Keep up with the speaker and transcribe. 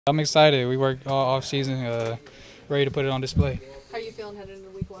I'm excited. We worked all off season, ready to put it on display. How are you feeling headed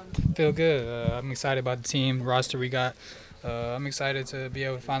into week one? Feel good. I'm excited about the team roster we got. I'm excited to be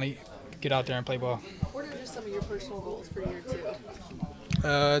able to finally get out there and play ball. What are just some of your personal goals for year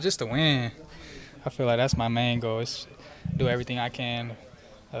two? Just to win. I feel like that's my main goal. Is do everything I can,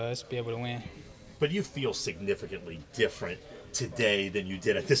 just be able to win. But you feel significantly different today than you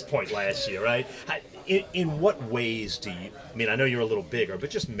did at this point last year, right? In what ways do you, I mean, I know you're a little bigger,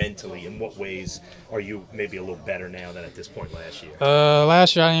 but just mentally, in what ways are you maybe a little better now than at this point last year?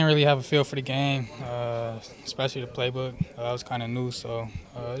 Last year I didn't really have a feel for the game, especially the playbook. I was kind of new, so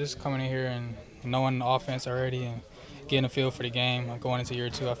just coming in here and knowing the offense already and getting a feel for the game, going into year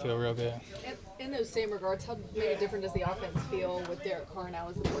two, I feel real good. In those same regards, how maybe different does the offense feel with Derek Carr now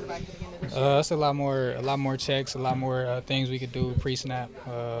as the quarterback heading into this year? It's a lot more checks, a lot more things we could do pre-snap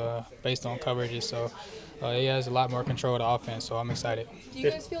based on coverages. So he has a lot more control of the offense. So I'm excited. Do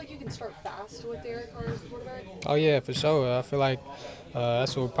you guys feel like you can start fast with Derek Carr as the quarterback? Oh yeah, for sure. I feel like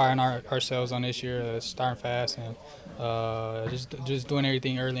that's what we're priding ourselves on this year, starting fast and just doing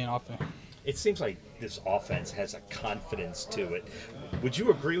everything early and often. It seems like this offense has a confidence to it. Would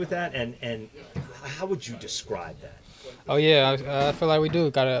you agree with that? And how would you describe that? Oh yeah, I feel like we do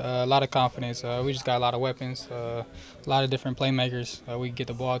got a lot of confidence. We just got a lot of weapons, a lot of different playmakers we can get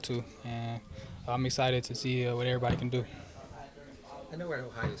the ball to, and I'm excited to see what everybody can do. I know at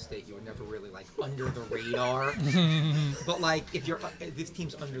Ohio State you were never really like under the radar, but like if this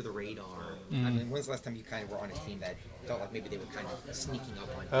team's under the radar, I mean, when's the last time you kind of were on a team that felt like maybe they were kind of sneaking up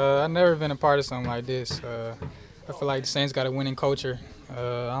on you? I've never been a part of something like this. I feel like the Saints got a winning culture. I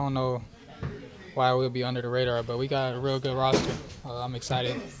don't know why we'll be under the radar, but we got a real good roster. I'm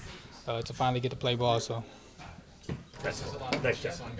excited to finally get to play ball. So. Nice job.